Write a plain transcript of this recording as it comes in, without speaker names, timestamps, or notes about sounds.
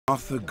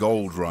Arthur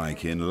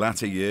Goldreich, in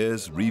latter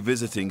years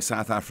revisiting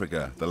South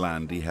Africa, the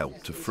land he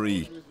helped to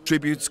free.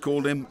 Tributes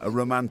called him a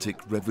romantic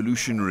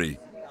revolutionary.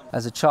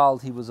 As a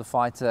child, he was a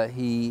fighter.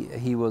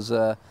 He was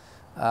a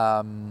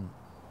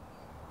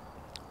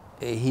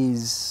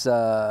his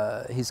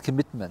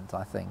commitment,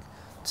 I think,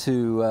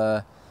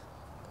 to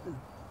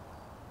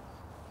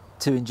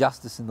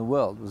injustice in the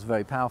world was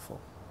very powerful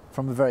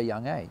from a very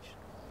young age,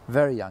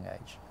 very young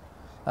age.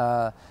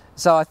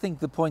 So I think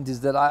the point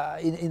is that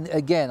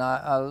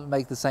I'll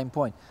make the same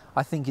point.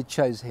 I think it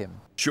chose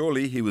him.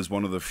 Surely he was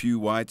one of the few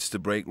whites to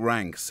break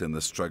ranks in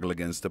the struggle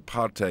against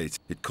apartheid.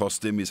 It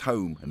cost him his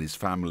home and his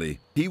family.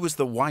 He was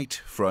the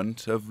white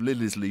front of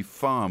Liliesleaf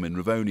Farm in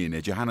Rivonia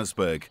near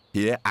Johannesburg.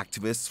 Here,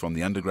 activists from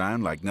the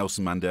underground like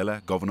Nelson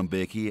Mandela, Govan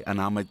Mbeki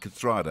and Ahmed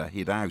Kathrada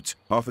hid out.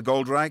 Arthur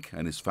Goldreich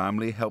and his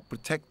family helped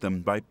protect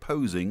them by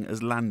posing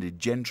as landed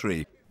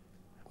gentry.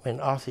 When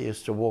Arthur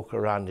used to walk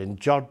around in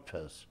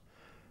jodhpurs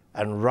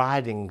and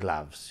riding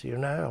gloves, you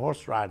know,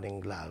 horse riding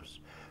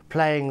gloves,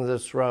 playing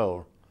this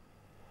role.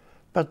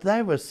 But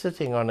they were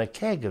sitting on a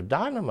keg of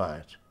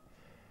dynamite.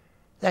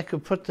 That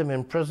could put them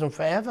in prison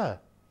forever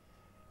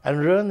and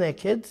ruin their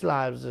kids'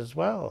 lives as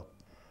well.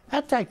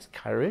 That takes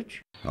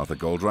courage. Arthur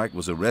Goldreich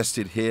was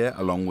arrested here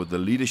along with the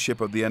leadership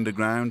of the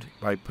underground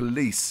by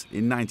police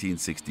in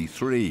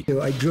 1963.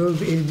 So I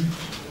drove in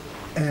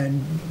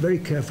and very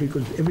carefully,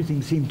 because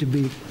everything seemed to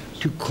be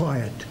too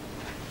quiet.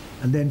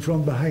 And then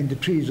from behind the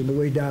trees on the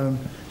way down,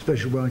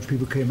 special branch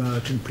people came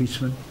out and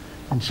policemen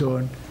and so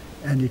on.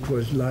 And it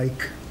was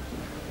like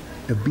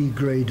a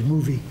B-grade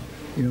movie,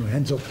 you know,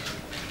 hands up,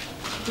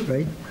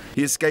 right?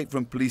 He escaped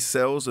from police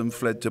cells and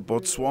fled to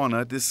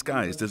Botswana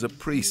disguised as a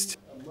priest.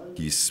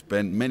 He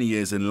spent many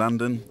years in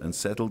London and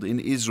settled in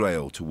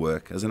Israel to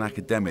work as an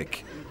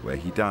academic, where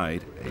he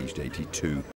died aged 82.